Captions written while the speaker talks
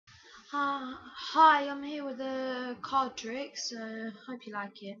Hi, I'm here with a card trick, so hope you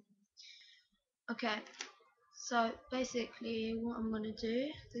like it. Okay, so basically what I'm gonna do,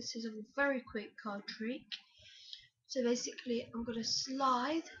 this is a very quick card trick. So basically I'm gonna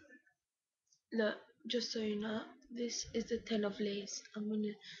slide, look, just so you know, this is the 10 of leaves. I'm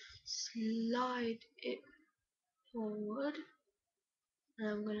gonna slide it forward and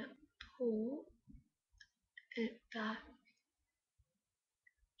I'm gonna pull it back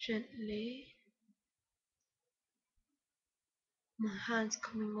gently. My hand's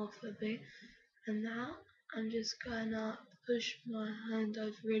coming off a bit, and now I'm just gonna push my hand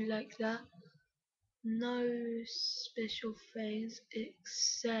over it like that. No special things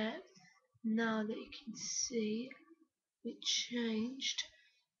except now that you can see it changed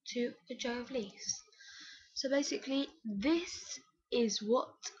to a jar of leaves. So basically this is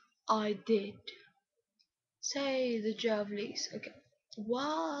what I did. Say the jar of leaves. Okay.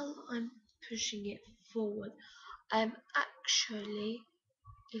 While I'm pushing it forward, I'm actually,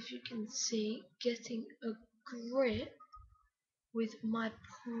 if you can see, getting a grip with my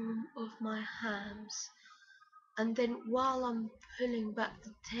palm of my hands. And then while I'm pulling back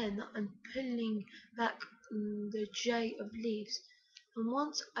the 10, I'm pulling back the J of leaves. And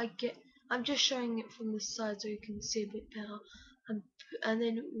once I get, I'm just showing it from the side so you can see a bit better. And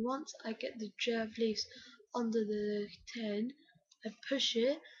then once I get the J of leaves under the 10, I push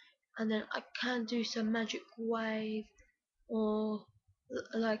it, and then I can do some magic wave, or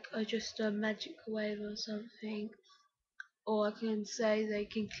like just a magic wave or something, or I can say they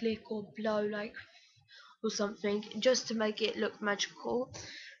can click or blow like or something just to make it look magical.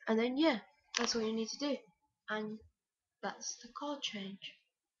 And then yeah, that's what you need to do, and that's the card change.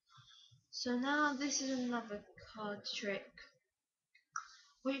 So now this is another card trick.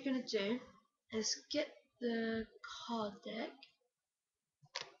 What you're gonna do is get the card deck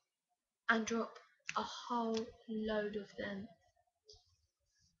and drop a whole load of them.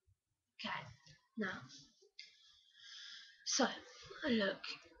 Okay, now, so look,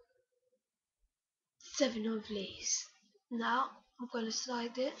 7 of leaves. Now I'm gonna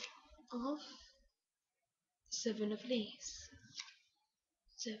slide it off. 7 of leaves.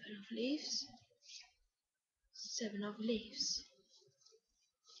 7 of leaves. 7 of leaves.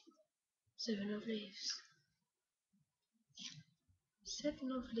 7 of leaves.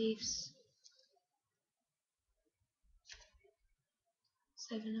 7 of leaves.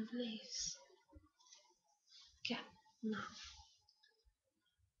 7 of leaves. Okay, now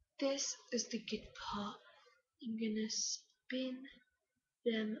this is the good part. I'm gonna spin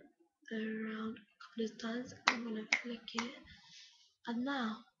them around a couple of times. I'm gonna flick it, and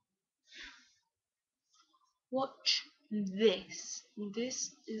now watch this.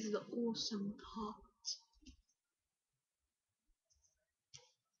 This is the awesome part.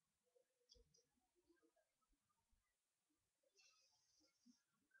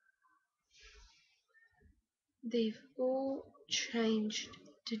 They've all changed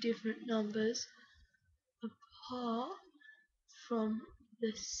to different numbers apart from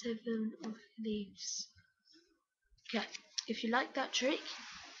the 7 of leaves. Okay, if you like that trick,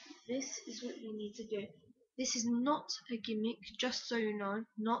 this is what you need to do. This is not a gimmick, just so you know,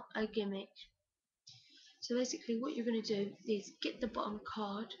 not a gimmick. So basically what you're going to do is get the bottom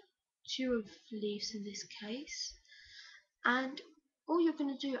card, 2 of leaves in this case, and all you're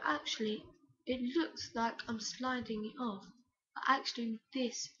going to do, actually, it looks like I'm sliding it off, but actually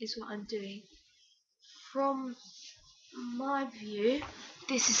this is what I'm doing. From my view,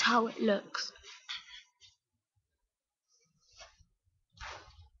 this is how it looks.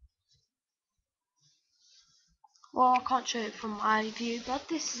 Well, I can't show it from my view, but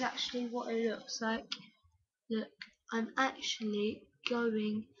this is actually what it looks like. Look, I'm actually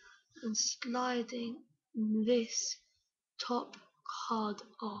going and sliding this top card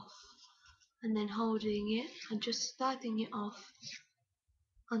off, and then holding it and just sliding it off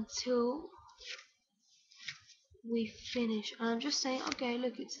until we finish. And I'm just saying, okay,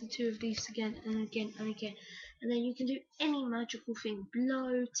 look, it's the 2 of leaves again and again and again. And then you can do any magical thing,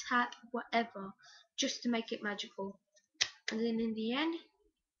 blow, tap, whatever, just to make it magical. And then in the end,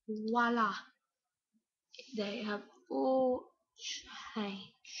 voila, they have all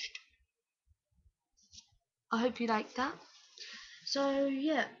changed. I hope you like that. So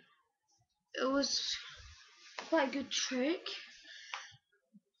yeah, it was quite a good trick.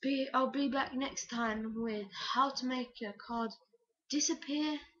 I'll be back next time with how to make a card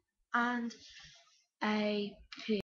disappear and a pin.